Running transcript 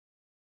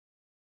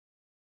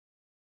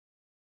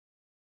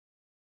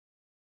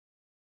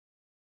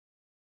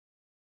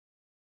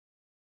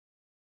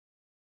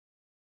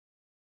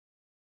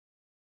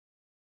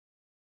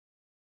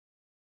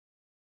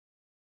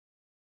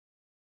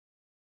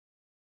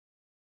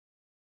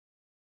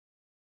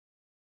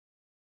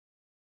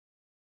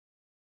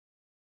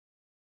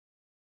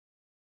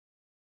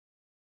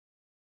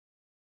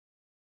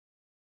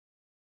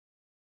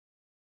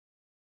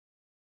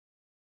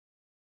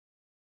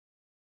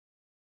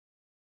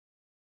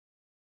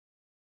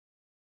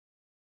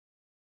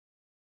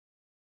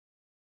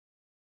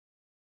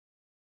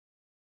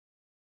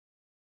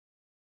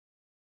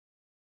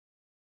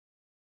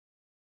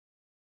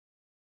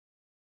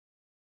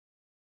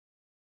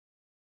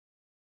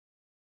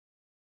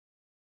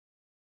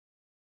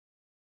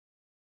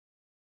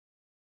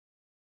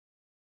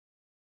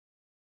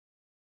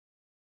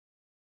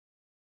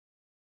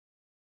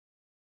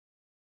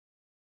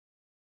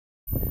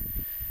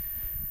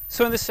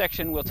So in this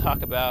section we'll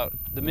talk about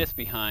the myth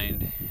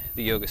behind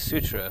the Yoga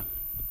Sutra.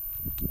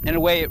 In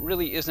a way, it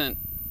really isn't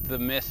the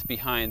myth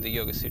behind the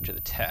Yoga Sutra, the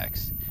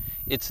text.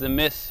 It's the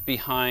myth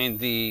behind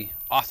the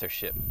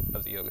authorship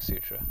of the Yoga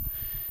Sutra.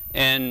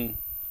 And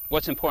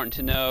what's important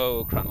to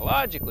know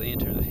chronologically in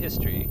terms of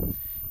history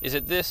is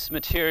that this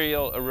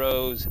material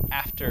arose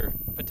after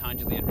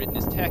Patanjali had written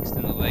his text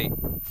in the late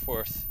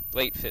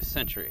 5th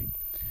century.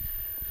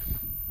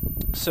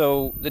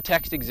 So the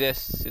text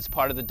exists, it's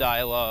part of the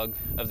dialogue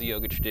of the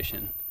yoga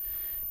tradition.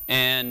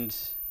 And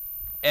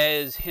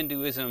as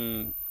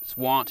Hinduism's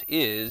wont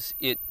is,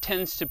 it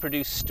tends to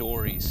produce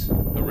stories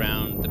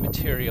around the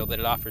material that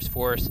it offers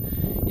for us.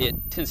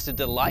 It tends to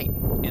delight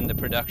in the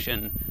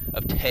production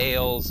of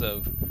tales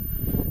of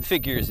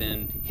figures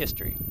in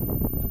history.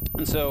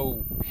 And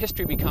so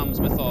history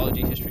becomes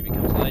mythology, history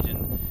becomes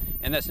legend,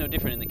 and that's no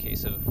different in the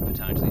case of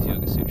Patanjali's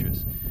Yoga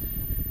Sutras.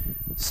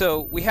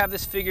 So we have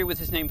this figure with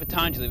his name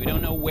Patanjali. We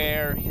don't know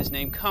where his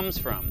name comes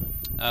from.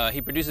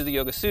 He produces the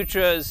Yoga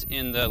Sutras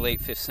in the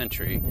late 5th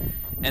century.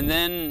 And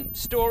then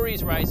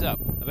stories rise up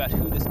about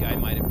who this guy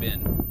might have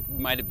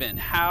been.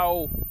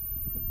 How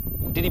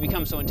did he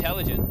become so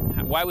intelligent?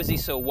 Why was he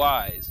so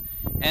wise?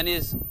 And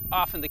is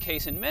often the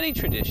case in many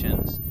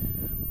traditions,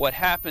 what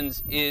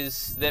happens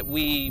is that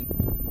we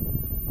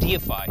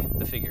deify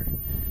the figure.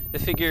 The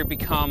figure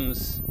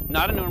becomes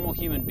not a normal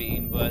human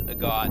being, but a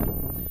god.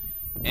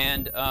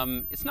 And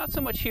it's not so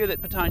much here that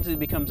Patanjali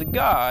becomes a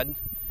god,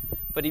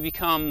 but he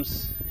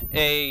becomes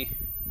a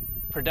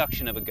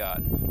production of a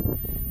god.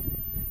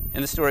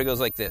 And the story goes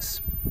like this.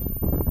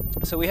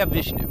 So we have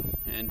Vishnu,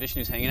 and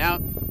Vishnu's hanging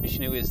out.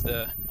 Vishnu is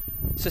the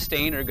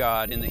sustainer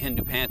god in the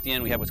Hindu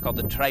pantheon. We have what's called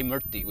the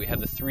Trimurti. We have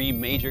the three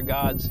major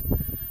gods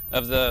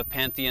of the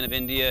pantheon of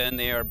India, and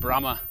they are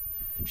Brahma,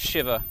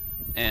 Shiva,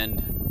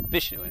 and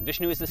Vishnu. And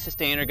Vishnu is the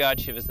sustainer god,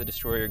 Shiva is the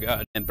destroyer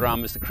god, and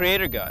Brahma is the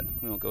creator god.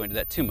 We won't go into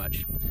that too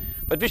much.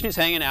 But Vishnu's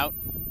hanging out,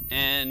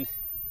 and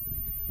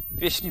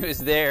Vishnu is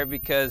there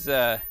because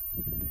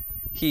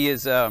he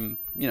is, the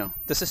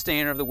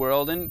sustainer of the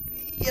world, and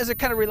he has a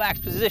kind of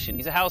relaxed position.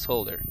 He's a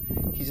householder.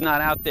 He's not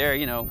out there,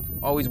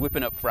 always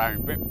whipping up fire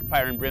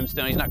and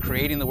brimstone. He's not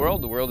creating the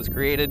world. The world is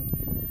created,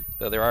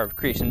 though there are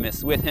creation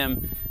myths with him.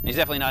 And he's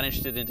definitely not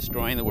interested in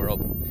destroying the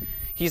world.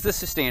 He's the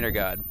sustainer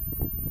god.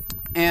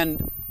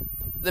 And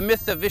the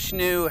myth of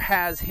Vishnu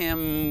has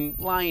him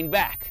lying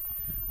back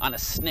on a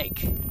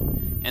snake.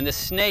 And the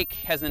snake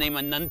has the name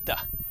Ananta.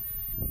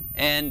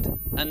 And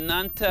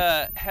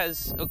Ananta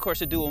has, of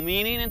course, a dual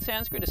meaning in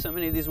Sanskrit, as so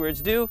many of these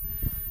words do.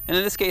 And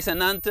in this case,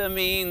 Ananta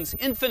means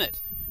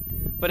infinite,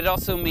 but it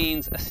also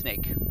means a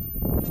snake,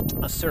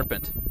 a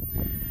serpent.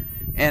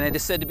 And it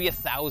is said to be a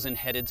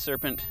 1,000-headed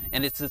serpent,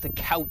 and it's the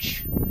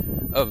couch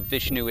of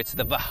Vishnu. It's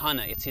the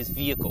vahana, it's his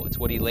vehicle, it's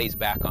what he lays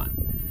back on,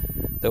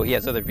 though he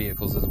has other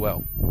vehicles as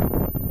well.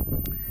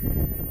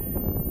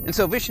 And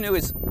so Vishnu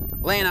is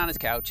laying on his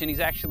couch, and he's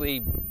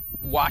actually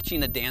watching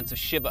the dance of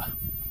Shiva.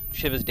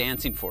 Shiva's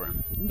dancing for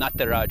him.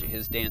 Nataraja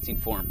is dancing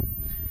for him.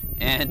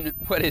 And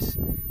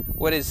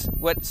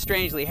what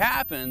strangely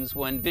happens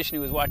when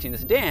Vishnu is watching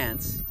this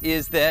dance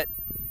is that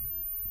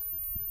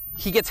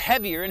he gets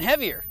heavier and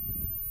heavier.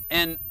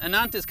 And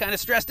Ananta is kind of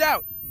stressed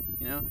out.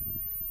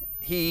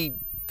 He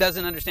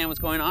doesn't understand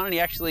what's going on, and he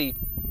actually,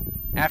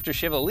 after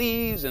Shiva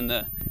leaves and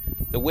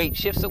the weight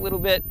shifts a little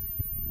bit,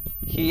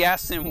 he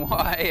asks him,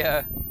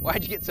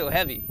 why'd you get so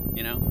heavy,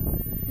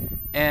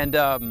 And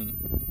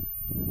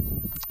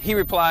he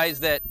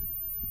replies that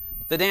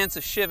the dance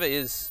of Shiva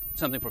is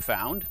something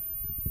profound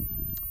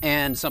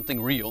and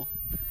something real,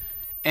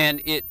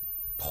 and it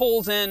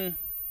pulls in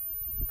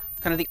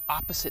kind of the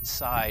opposite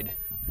side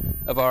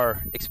of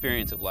our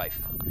experience of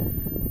life.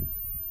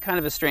 Kind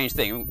of a strange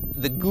thing.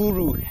 The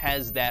guru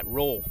has that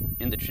role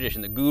in the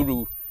tradition. The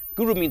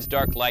guru means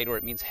dark light, or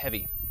it means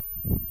heavy.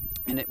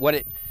 And what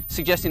it's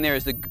suggesting there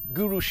is the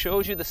guru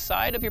shows you the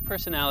side of your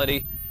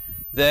personality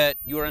that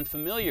you are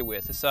unfamiliar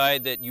with, the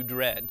side that you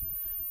dread,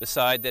 the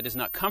side that is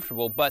not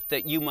comfortable, but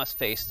that you must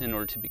face in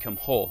order to become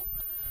whole.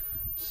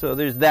 So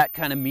there's that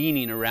kind of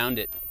meaning around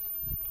it.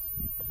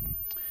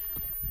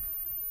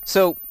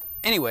 So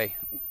anyway,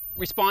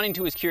 responding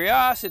to his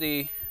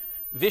curiosity,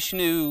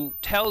 Vishnu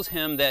tells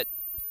him that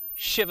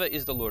Shiva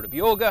is the Lord of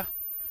Yoga,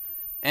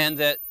 and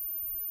that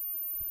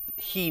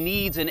he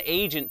needs an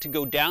agent to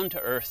go down to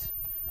earth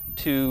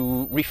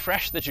to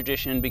refresh the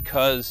tradition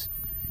because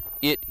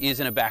it is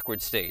in a backward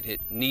state.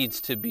 It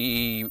needs to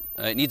be,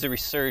 it needs a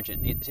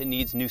resurgence. It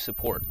needs new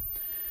support.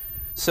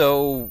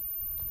 So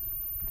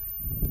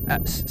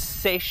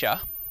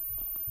Sesha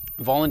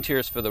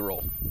volunteers for the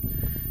role.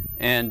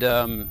 And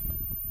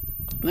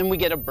then we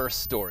get a birth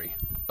story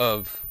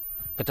of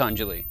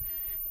Patanjali.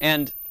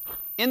 And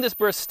in this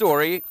birth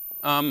story,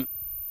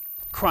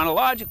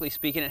 chronologically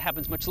speaking, it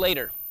happens much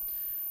later.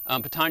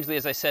 Patanjali,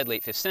 as I said,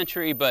 late 5th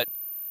century, but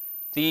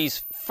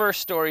these first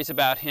stories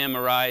about him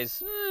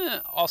arise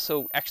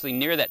also actually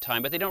near that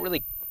time, but they don't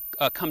really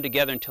come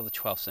together until the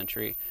 12th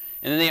century.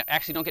 And then they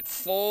actually don't get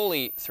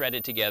fully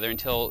threaded together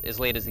until as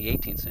late as the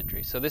 18th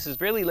century. So this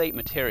is really late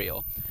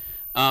material.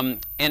 And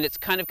it's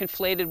kind of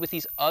conflated with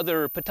these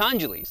other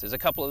Patanjalis. There's a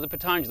couple of the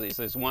Patanjalis.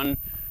 There's one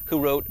who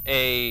wrote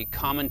a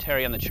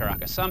commentary on the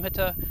Charaka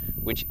Samhita,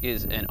 which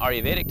is an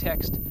Ayurvedic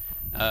text.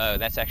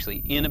 That's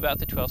actually in about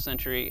the 12th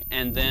century.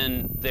 And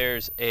then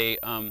there's a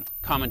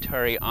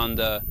commentary on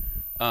the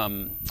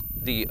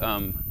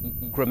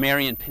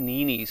grammarian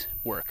Panini's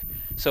work.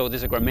 So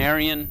there's a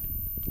grammarian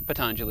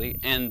Patanjali,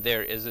 and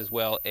there is as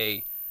well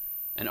an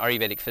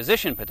Ayurvedic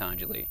physician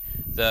Patanjali.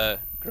 The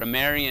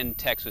grammarian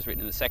text was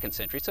written in the 2nd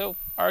century, so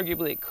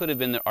arguably it could have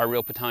been our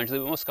real Patanjali,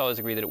 but most scholars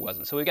agree that it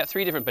wasn't. So we've got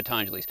 3 different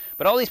Patanjalis.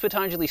 But all these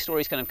Patanjali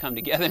stories kind of come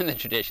together in the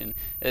tradition,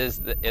 as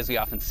we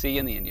often see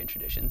in the Indian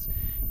traditions,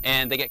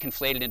 and they get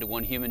conflated into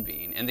one human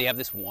being, and they have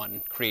this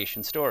one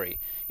creation story.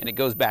 And it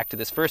goes back to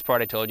this first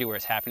part I told you, where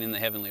it's happening in the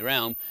heavenly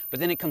realm, but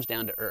then it comes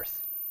down to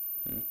earth.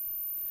 And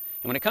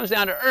when it comes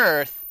down to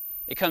earth,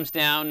 it comes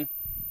down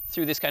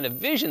through this kind of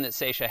vision that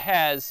Sesha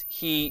has.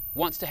 He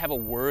wants to have a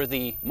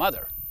worthy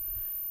mother.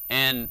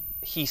 And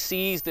he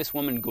sees this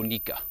woman,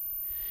 Gonika.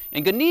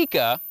 And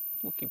Gonika,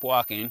 we'll keep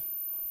walking,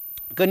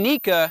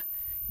 Gonika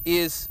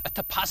is a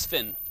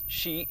tapasvin.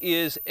 She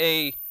is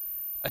a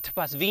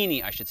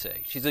tapasvini, I should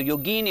say. She's a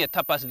yogini, a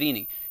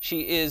tapasvini.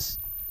 She is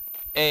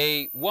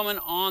a woman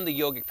on the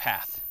yogic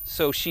path.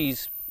 So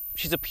she's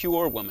a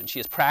pure woman. She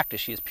has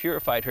practiced, she has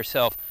purified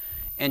herself,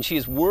 and she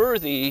is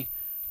worthy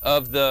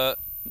of the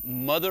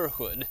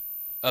motherhood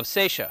of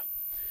Sesha.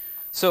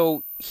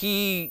 So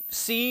he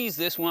sees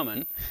this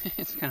woman.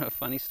 It's kind of a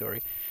funny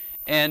story.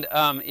 And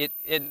this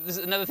is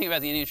another thing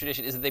about the Indian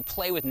tradition, is that they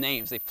play with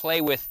names. They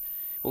play with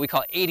what we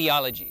call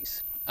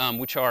etiologies,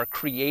 which are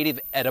creative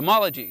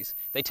etymologies.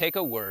 They take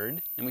a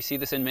word, and we see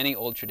this in many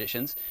old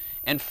traditions,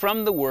 and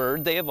from the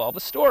word they evolve a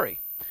story.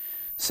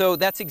 So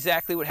that's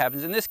exactly what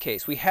happens in this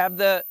case. We have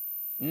the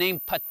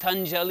name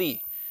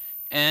Patanjali,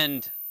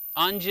 and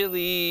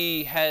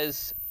Anjali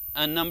has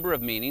a number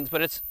of meanings,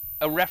 but it's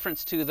a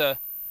reference to the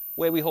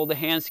way we hold the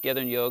hands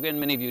together in yoga, and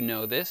many of you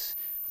know this.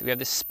 We have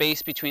this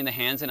space between the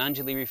hands, and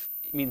Anjali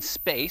means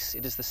space.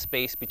 It is the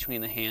space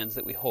between the hands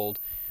that we hold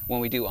when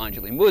we do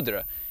Anjali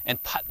Mudra.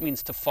 And Pat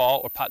means to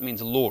fall, or Pat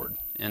means Lord,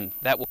 and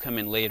that will come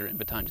in later in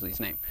Patanjali's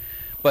name.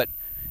 But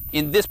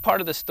in this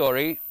part of the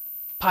story,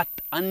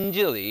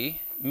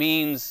 Patanjali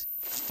means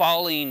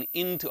falling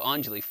into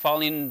Anjali,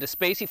 falling into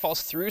space. He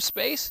falls through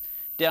space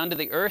down to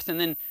the earth, and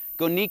then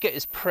Gonika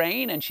is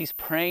praying, and she's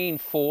praying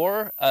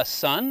for a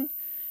son,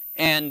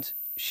 and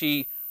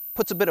she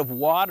puts a bit of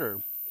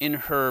water in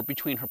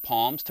between her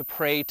palms to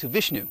pray to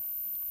Vishnu.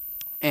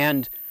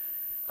 And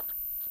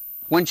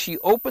when she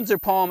opens her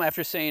palm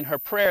after saying her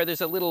prayer, there's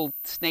a little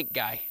snake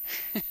guy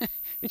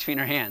between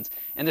her hands.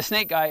 And the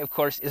snake guy, of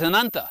course, is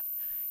Ananta.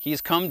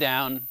 He's come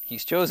down,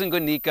 he's chosen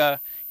Gonika,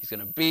 he's going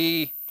to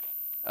be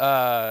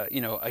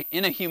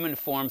in a human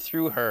form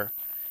through her.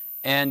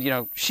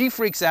 And she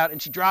freaks out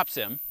and she drops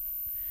him,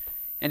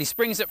 and he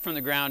springs up from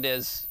the ground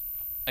as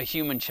a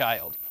human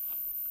child.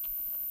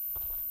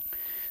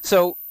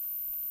 So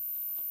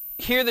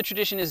here the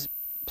tradition is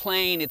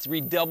playing, it's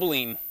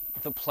redoubling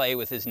the play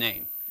with his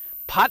name.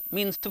 Pat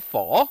means to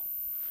fall.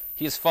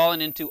 He has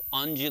fallen into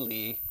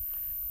Anjali,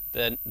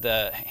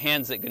 the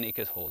hands that Gonika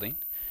is holding.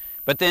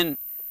 But then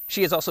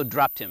she has also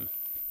dropped him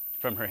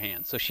from her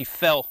hands. So she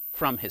fell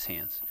from his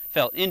hands.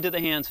 Fell into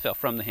the hands, fell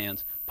from the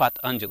hands. Pat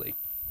Anjali.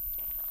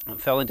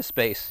 Fell into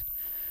space,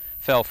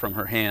 fell from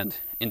her hand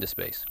into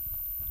space.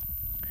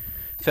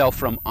 Fell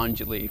from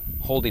Anjali,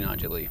 holding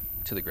Anjali,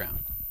 to the ground.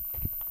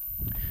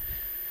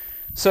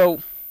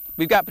 So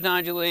we've got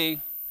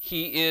Patanjali.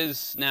 He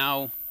is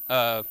now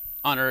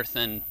on earth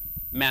and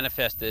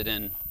manifested,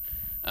 and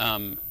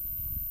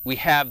we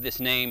have this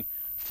name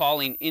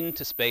falling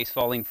into space,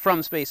 falling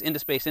from space, into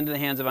the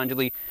hands of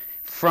Anjali,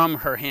 from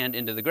her hand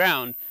into the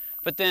ground.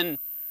 But then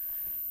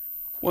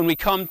when we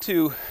come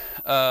to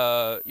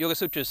Yoga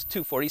Sutras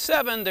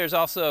 247, there's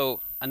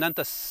also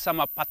Ananta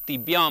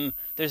Samapatibhyam.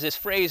 There's this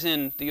phrase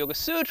in the Yoga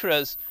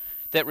Sutras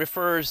that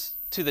refers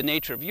to the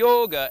nature of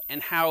yoga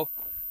and how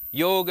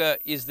yoga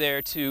is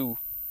there to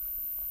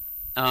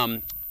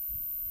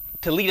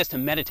lead us to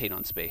meditate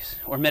on space,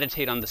 or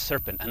meditate on the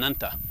serpent,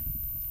 Ananta.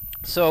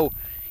 So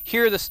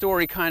here the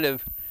story kind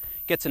of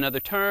gets another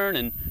turn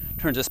and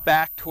turns us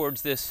back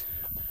towards this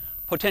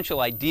potential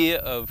idea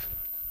of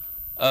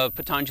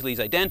Patanjali's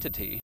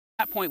identity.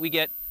 At that point we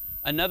get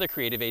another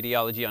creative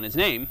ideology on his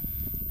name,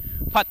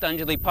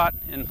 Patanjali Pat,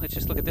 and let's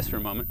just look at this for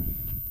a moment.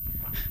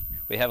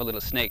 We have a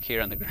little snake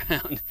here on the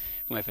ground.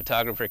 If my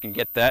photographer can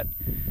get that.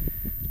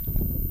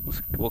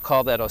 We'll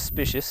call that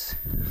auspicious.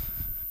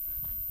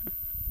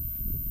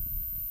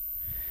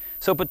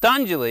 So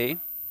Patanjali,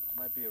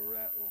 might be a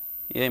rattle.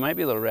 Yeah, he might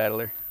be a little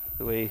rattler.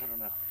 The way, I don't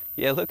know.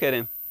 Yeah, look at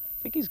him. I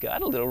think he's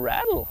got a little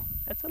rattle.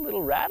 That's a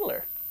little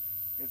rattler.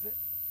 Is it?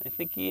 I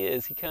think he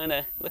is. He kind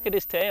of, look at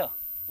his tail.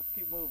 Let's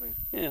keep moving.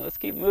 Yeah, let's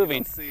keep moving.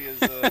 Let's see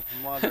his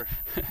mother.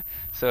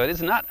 So it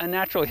is not a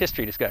natural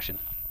history discussion.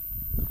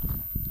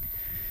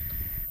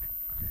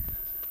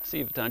 See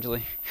you,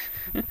 Patanjali.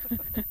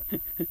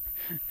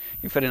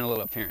 You put in a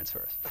little appearance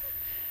for us.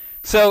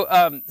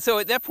 So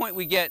at that point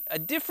we get a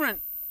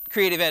different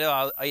creative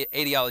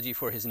ideology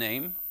for his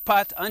name.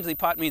 Patanjali,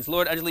 Pat means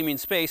Lord, Anjali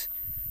means space.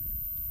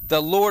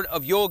 The Lord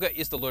of Yoga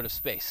is the Lord of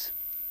space.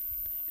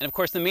 And of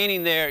course the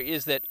meaning there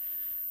is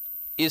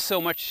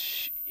so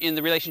much in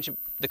the relationship,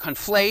 the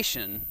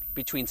conflation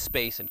between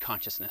space and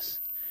consciousness.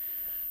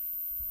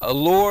 A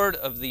Lord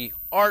of the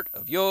art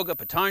of yoga,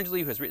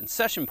 Patanjali, who has written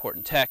such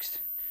important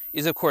text,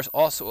 is of course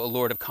also a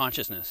Lord of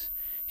consciousness.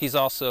 He's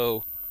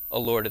also a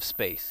Lord of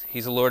space.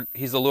 He's the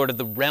Lord of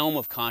the realm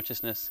of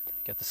consciousness.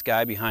 Got the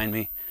sky behind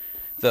me.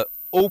 The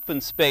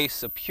open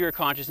space of pure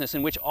consciousness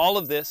in which all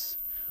of this,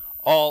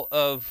 all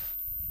of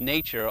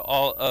nature,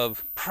 all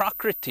of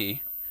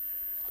prakriti,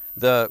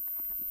 the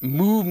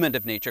movement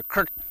of nature,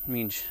 krt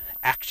means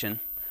action,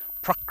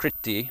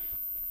 prakriti,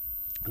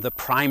 the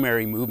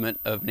primary movement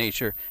of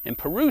nature, and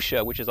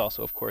purusha, which is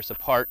also of course a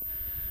part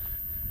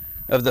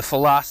of the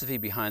philosophy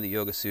behind the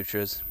Yoga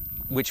Sutras,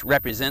 which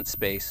represents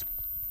space,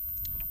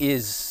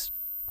 is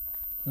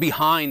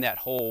behind that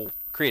whole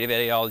creative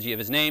ideology of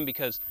his name,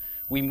 because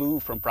we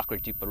move from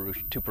prakriti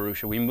to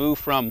purusha. We move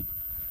from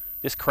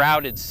this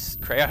crowded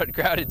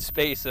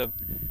space of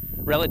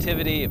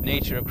relativity, of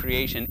nature, of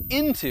creation,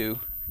 into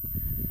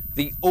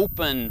the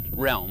open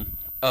realm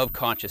of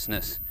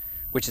consciousness,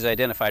 which is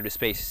identified with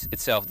space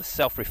itself, the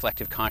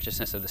self-reflective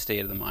consciousness of the state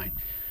of the mind.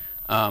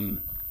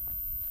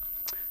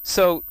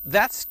 So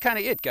that's kind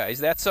of it, guys.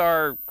 That's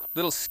our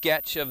little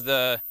sketch of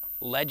the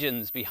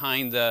legends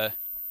behind the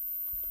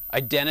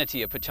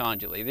identity of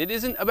Patanjali. It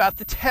isn't about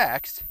the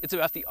text, it's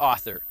about the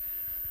author.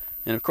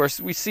 And of course,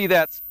 we see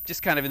that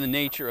just kind of in the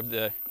nature of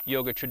the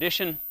yoga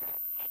tradition.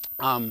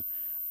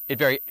 It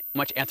very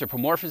much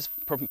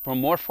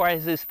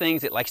anthropomorphizes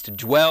things. It likes to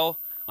dwell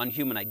on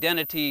human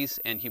identities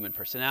and human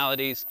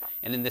personalities.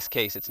 And in this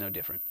case, it's no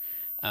different.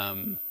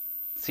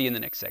 See you in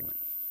the next segment.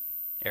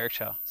 Eric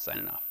Shaw,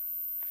 signing off.